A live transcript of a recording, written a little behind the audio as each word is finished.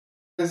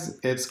Guys,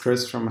 it's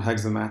Chris from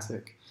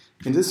Hexomatic.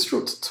 In this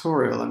short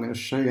tutorial, I'm going to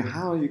show you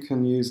how you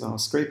can use our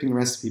scraping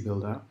recipe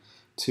builder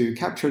to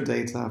capture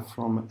data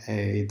from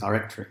a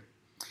directory.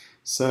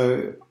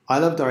 So I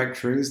love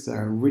directories.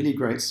 They're a really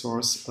great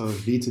source of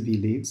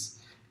B2B leads.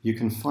 You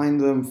can find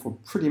them for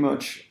pretty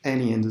much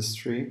any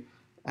industry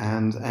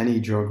and any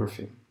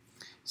geography.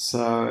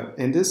 So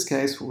in this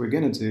case, what we're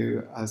going to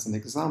do as an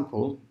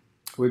example,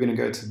 we're going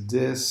to go to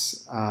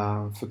this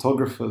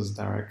photographer's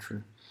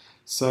directory.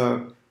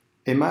 So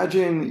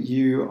imagine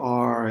you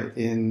are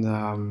in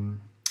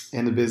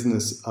the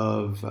business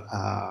of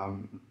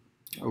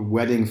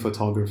wedding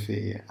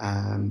photography,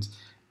 and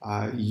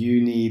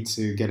you need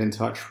to get in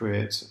touch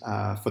with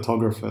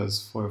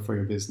photographers for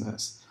your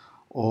business.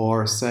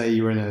 Or say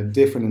you're in a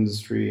different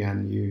industry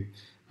and you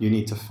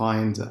need to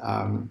find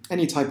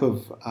any type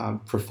of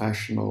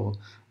professional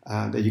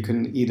that you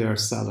can either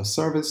sell a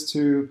service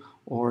to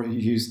or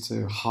use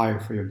to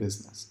hire for your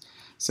business.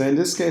 So in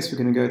this case, we're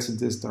going to go to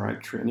this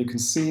directory, and you can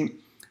see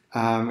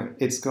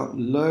it's got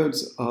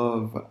loads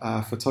of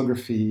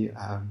photography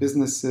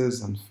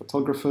businesses and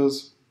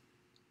photographers.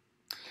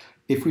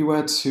 If we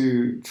were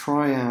to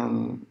try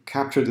and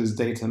capture this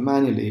data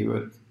manually, it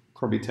would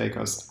probably take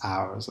us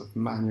hours of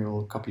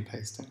manual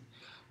copy-pasting.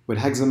 With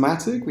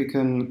Hexomatic, we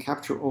can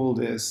capture all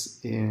this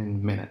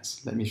in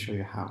minutes. Let me show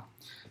you how.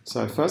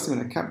 So first, I'm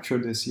going to capture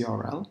this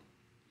URL.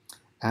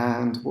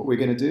 And what we're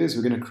going to do is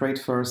we're going to create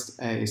first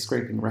a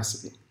scraping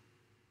recipe.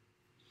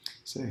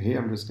 So here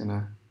I'm just going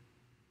to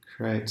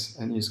create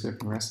a new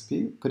scraping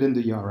recipe, put in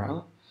the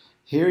URL.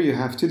 Here you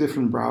have two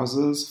different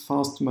browsers.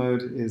 Fast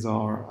mode is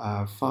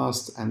our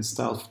fast and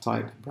stealth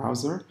type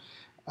browser.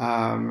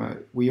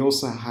 We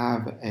also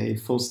have a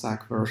full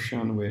stack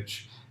version,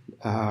 which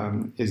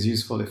is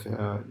useful if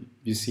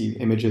you see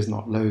images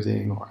not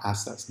loading or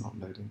assets not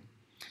loading.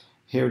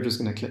 Here we're just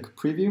going to click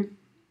preview.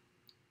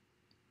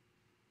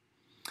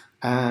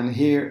 And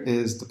here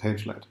is the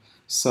page load.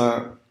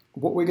 So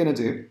what we're going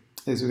to do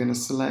is we're going to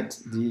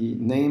select the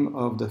name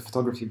of the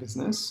photography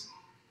business,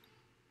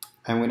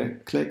 and we're going to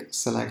click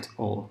select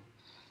all.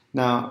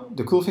 Now,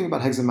 the cool thing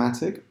about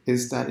Hexomatic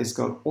is that it's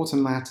got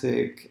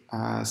automatic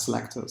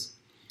selectors.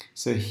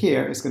 So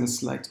here it's going to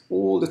select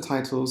all the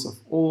titles of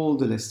all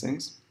the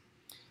listings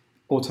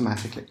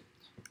automatically.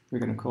 We're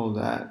going to call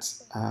that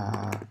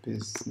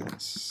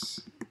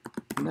business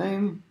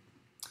name,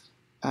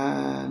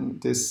 and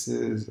this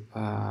is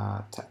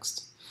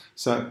text.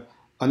 So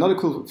another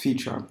cool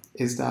feature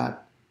is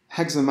that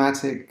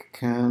Hexomatic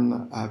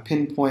can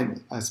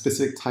pinpoint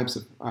specific types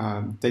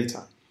of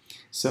data.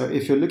 So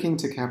if you're looking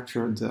to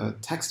capture the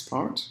text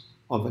part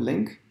of a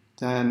link,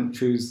 then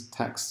choose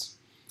text.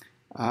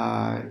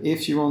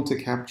 If you want to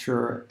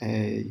capture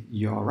a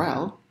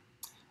URL,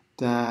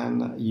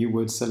 then you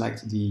would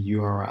select the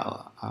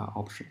URL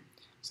option.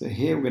 So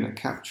here we're going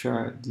to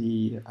capture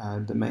the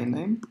domain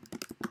name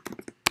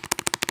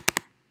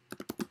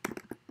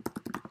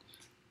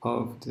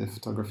of the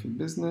photography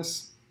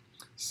business.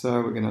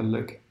 So we're going to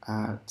look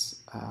at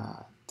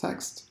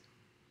text.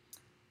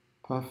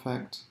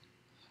 Perfect.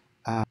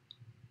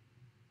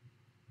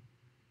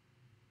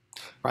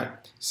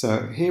 Right,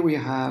 so here we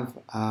have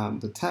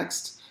the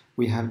text,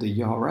 we have the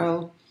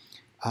URL.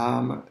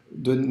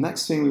 The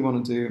next thing we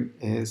want to do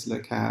is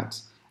look at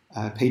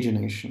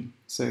pagination.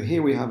 So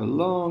here we have a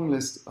long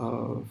list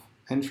of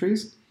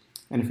entries,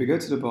 and if we go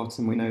to the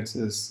bottom, we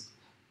notice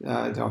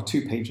there are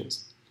 2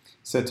 pages.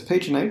 So to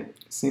paginate,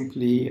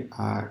 simply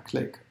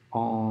click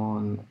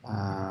on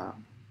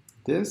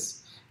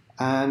this,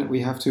 and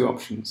we have 2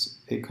 options.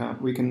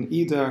 We can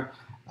either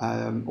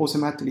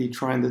automatically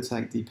try and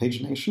detect the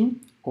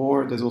pagination,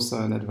 or there's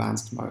also an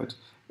advanced mode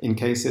in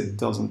case it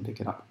doesn't pick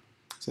it up.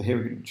 So here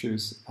we're going to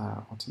choose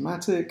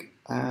automatic,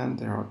 and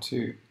there are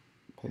 2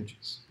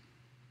 pages.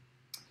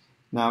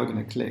 Now we're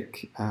going to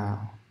click,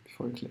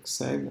 before we click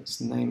save, let's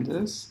name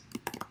this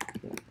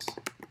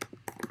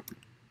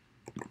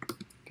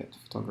get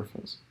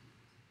photographers.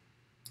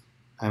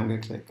 And we're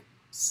going to click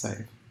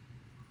save.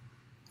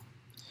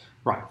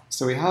 Right,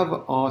 so we have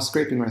our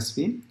scraping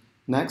recipe.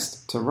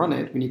 Next, to run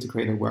it, we need to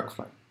create a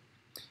workflow.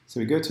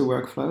 So we go to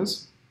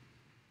workflows,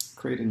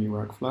 create a new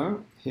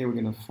workflow. Here we're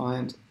going to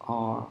find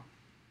our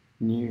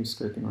new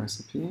scraping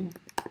recipe.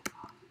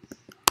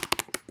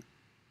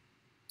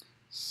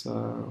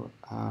 So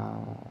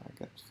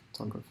get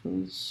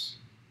photographers.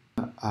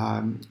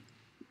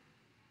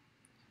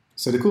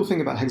 So the cool thing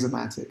about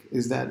Hexomatic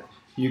is that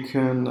you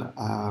can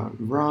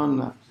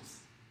run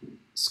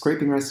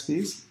scraping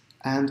recipes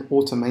and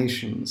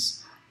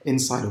automations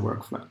inside a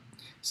workflow.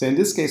 So in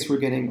this case, we're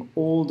getting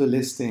all the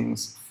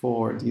listings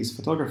for these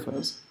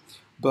photographers,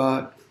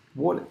 but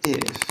what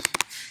if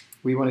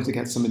we wanted to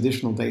get some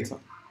additional data?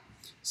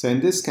 So in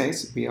this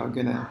case, we are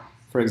going to,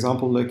 for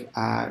example, look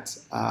at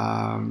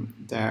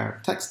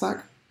their tech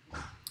stack.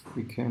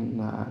 We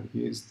can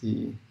use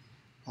the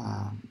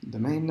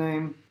domain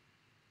name,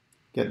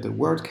 get the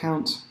word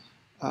count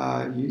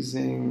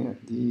using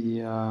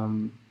the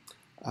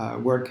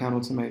word count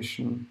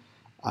automation.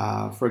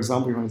 For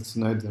example, we wanted to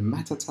know the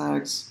meta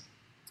tags.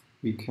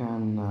 We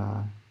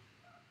can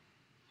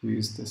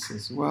use this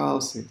as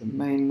well. Save the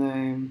main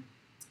name,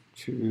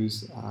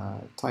 choose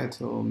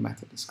title,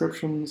 meta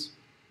descriptions.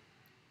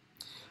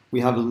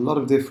 We have a lot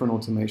of different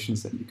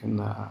automations that you can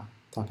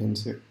tap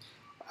into,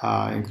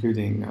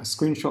 including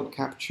screenshot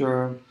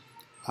capture,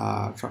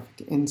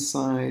 traffic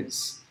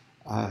insights,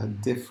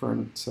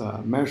 different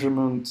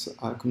measurement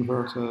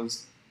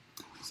converters.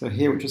 So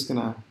here we're just going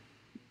to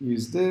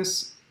use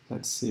this.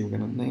 Let's see, we're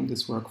going to name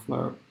this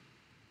workflow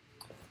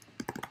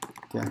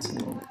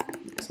getting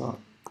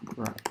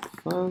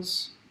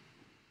photographers,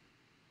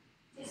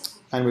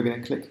 and we're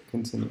going to click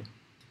continue.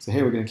 So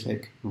here we're going to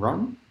click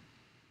run,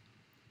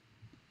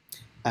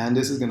 and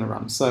this is going to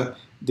run. So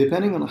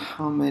depending on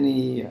how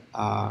many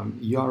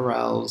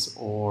URLs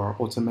or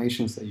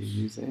automations that you're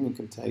using, it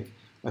could take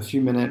a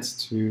few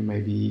minutes to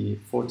maybe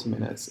 40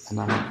 minutes, an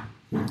hour.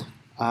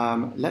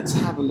 Let's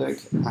have a look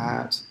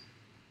at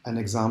an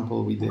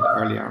example we did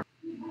earlier.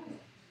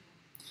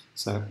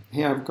 So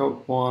here I've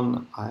got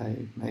one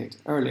I made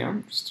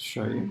earlier, just to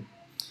show you.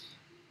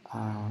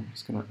 I'm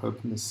just going to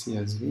open the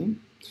CSV.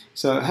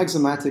 So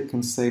Hexomatic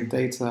can save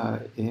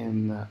data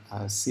in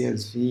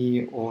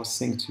CSV or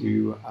sync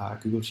to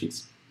Google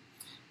Sheets.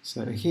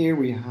 So here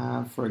we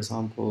have, for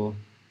example,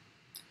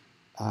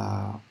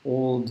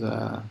 all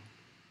the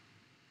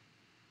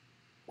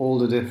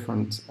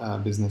different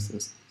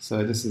businesses.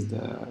 So this is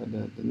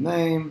the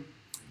name,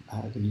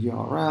 the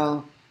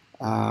URL,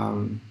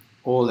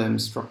 all in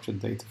structured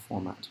data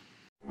format.